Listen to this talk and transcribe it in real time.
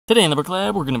Today in the Book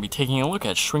Lab, we're going to be taking a look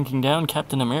at shrinking down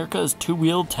Captain America's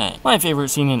two-wheeled tank. My favorite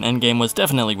scene in Endgame was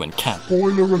definitely when Cap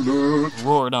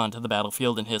roared onto the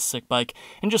battlefield in his sick bike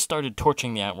and just started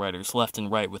torching the Outriders left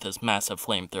and right with his massive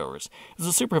flamethrowers. It was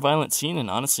a super violent scene, and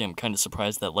honestly I'm kind of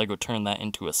surprised that LEGO turned that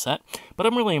into a set, but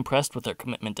I'm really impressed with their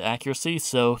commitment to accuracy,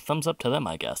 so thumbs up to them,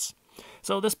 I guess.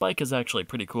 So this bike is actually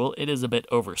pretty cool. It is a bit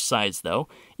oversized though,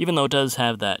 even though it does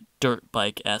have that dirt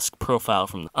bike-esque profile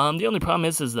from the only problem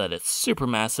is that it's super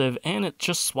massive and it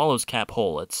just swallows Cap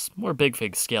whole. It's more big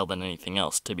fig scale than anything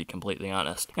else, to be completely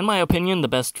honest. In my opinion, the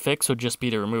best fix would just be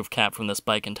to remove Cap from this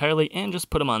bike entirely and just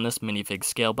put him on this minifig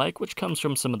scale bike, which comes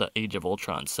from some of the Age of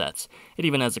Ultron sets. It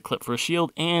even has a clip for a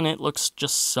shield and it looks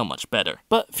just so much better.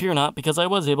 But fear not, because I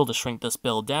was able to shrink this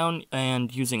build down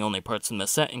and using only parts in the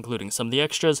set, including some of the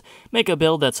extras, make a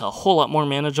build that's a whole lot more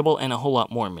manageable and a whole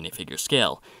lot more minifigure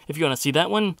scale. If you want to see that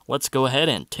one, let's go ahead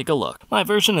and take a look. My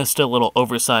version is still a little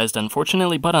oversized,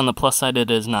 unfortunately, but on the plus side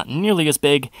it is not nearly as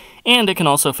big, and it can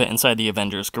also fit inside the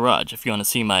Avengers garage. If you want to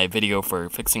see my video for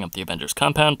fixing up the Avengers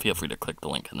compound, feel free to click the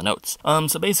link in the notes.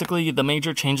 So basically, the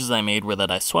major changes I made were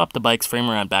that I swapped the bike's frame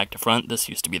around back to front. This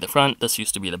used to be the front, this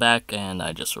used to be the back, and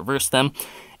I just reversed them.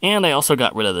 And I also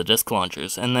got rid of the disc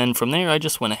launchers, and then from there I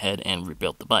just went ahead and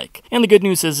rebuilt the bike. And the good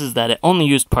news is that it only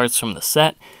used parts from the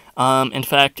set. In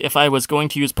fact, if I was going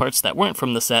to use parts that weren't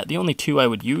from the set, the only two I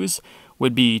would use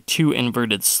would be 2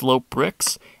 inverted slope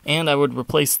bricks, and I would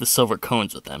replace the silver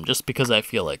cones with them, just because I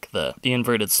feel like the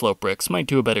inverted slope bricks might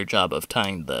do a better job of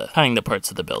tying the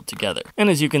parts of the build together. And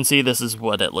as you can see, this is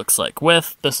what it looks like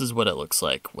with, this is what it looks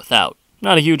like without.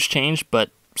 Not a huge change,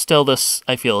 but still, this,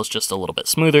 I feel, is just a little bit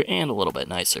smoother and a little bit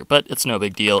nicer, but it's no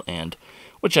big deal, and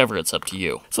whichever, it's up to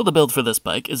you. So the build for this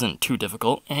bike isn't too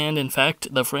difficult, and in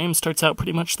fact, the frame starts out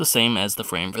pretty much the same as the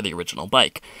frame for the original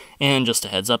bike. And just a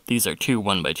heads up, these are 2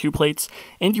 1x2 plates,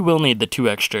 and you will need the 2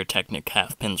 extra Technic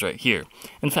half pins right here.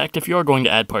 In fact, if you're going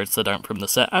to add parts that aren't from the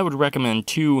set, I would recommend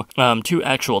two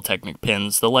actual Technic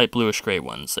pins, the light bluish gray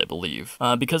ones, I believe,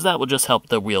 because that will just help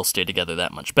the wheel stay together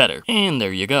that much better. And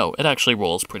there you go, it actually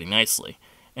rolls pretty nicely.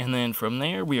 And then from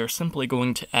there, we are simply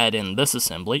going to add in this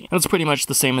assembly. And it's pretty much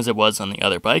the same as it was on the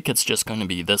other bike. It's just going to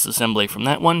be this assembly from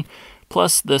that one,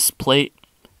 plus this plate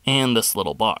and this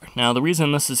little bar. Now, the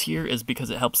reason this is here is because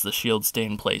it helps the shield stay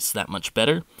in place that much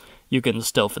better. You can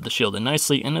still fit the shield in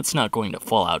nicely, and it's not going to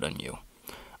fall out on you.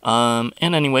 And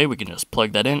anyway, we can just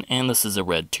plug that in, and this is a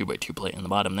red 2x2 plate in the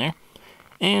bottom there.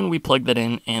 And we plug that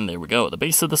in, and there we go. The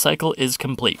base of the cycle is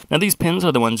complete. Now these pins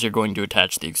are the ones you're going to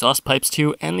attach the exhaust pipes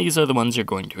to, and these are the ones you're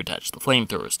going to attach the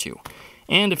flamethrowers to.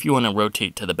 And if you want to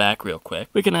rotate to the back real quick,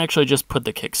 we can actually just put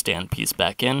the kickstand piece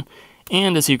back in,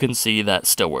 and as you can see, that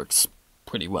still works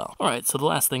pretty well. Alright, so the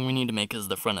last thing we need to make is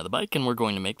the front of the bike, and we're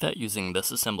going to make that using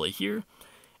this assembly here.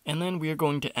 And then we are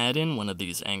going to add in one of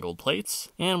these angled plates,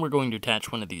 and we're going to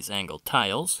attach one of these angled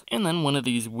tiles, and then one of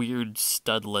these weird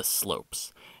studless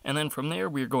slopes. And then from there,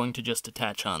 we're going to just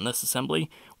attach on this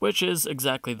assembly, which is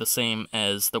exactly the same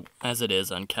as it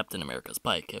is on Captain America's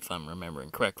bike, if I'm remembering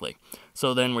correctly.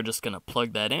 So then we're just going to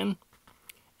plug that in,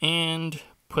 and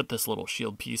put this little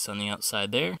shield piece on the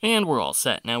outside there, and we're all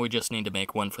set. Now we just need to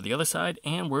make one for the other side,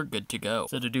 and we're good to go.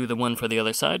 So to do the one for the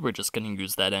other side, we're just going to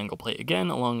use that angle plate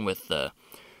again, along with the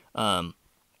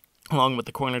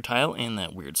corner tile and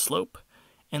that weird slope.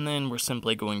 And then we're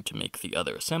simply going to make the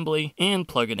other assembly and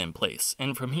plug it in place.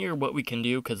 And from here, what we can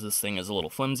do, because this thing is a little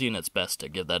flimsy and it's best to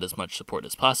give that as much support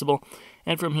as possible,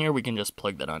 and from here we can just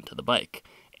plug that onto the bike.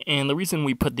 And the reason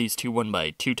we put these 2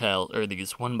 1x2 tiles, or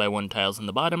these 1x1 tiles in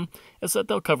the bottom, is that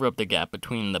they'll cover up the gap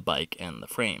between the bike and the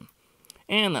frame.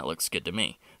 And that looks good to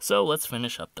me. So let's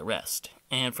finish up the rest.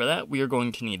 And for that, we are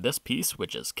going to need this piece,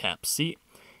 which is Cap's seat,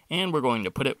 and we're going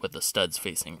to put it with the studs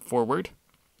facing forward.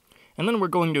 And then we're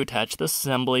going to attach this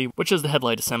assembly, which is the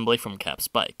headlight assembly from Cap's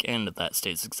bike, and that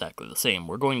stays exactly the same.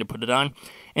 We're going to put it on,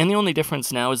 and the only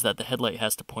difference now is that the headlight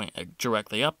has to point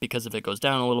directly up, because if it goes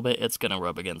down a little bit, it's going to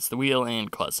rub against the wheel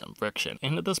and cause some friction.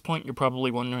 And at this point, you're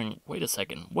probably wondering, wait a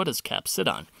second, what does Cap sit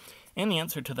on? And the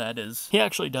answer to that is, he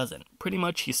actually doesn't. Pretty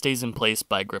much he stays in place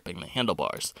by gripping the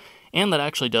handlebars. And that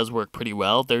actually does work pretty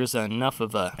well. There's enough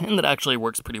of and that actually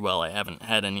works pretty well. I haven't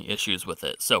had any issues with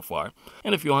it so far.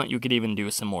 And if you want, you could even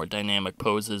do some more dynamic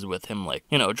poses with him, like,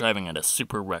 you know, driving at a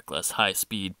super reckless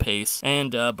high-speed pace.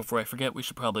 And before I forget, we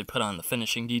should probably put on the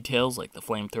finishing details, like the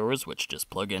flamethrowers, which just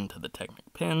plug into the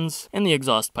Technic pins, and the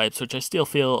exhaust pipes, which I still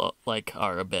feel like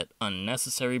are a bit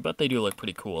unnecessary, but they do look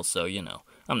pretty cool, so, you know,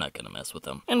 I'm not gonna mess with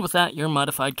them. And with that, your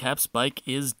modified Cap's bike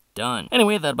is Done.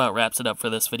 Anyway, that about wraps it up for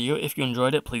this video. If you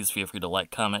enjoyed it, please feel free to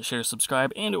like, comment, share,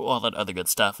 subscribe, and do all that other good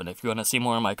stuff. And if you want to see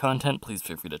more of my content, please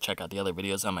feel free to check out the other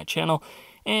videos on my channel.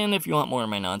 And if you want more of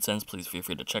my nonsense, please feel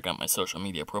free to check out my social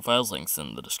media profiles, links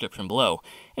in the description below.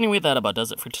 Anyway, that about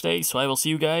does it for today, so I will see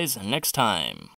you guys next time.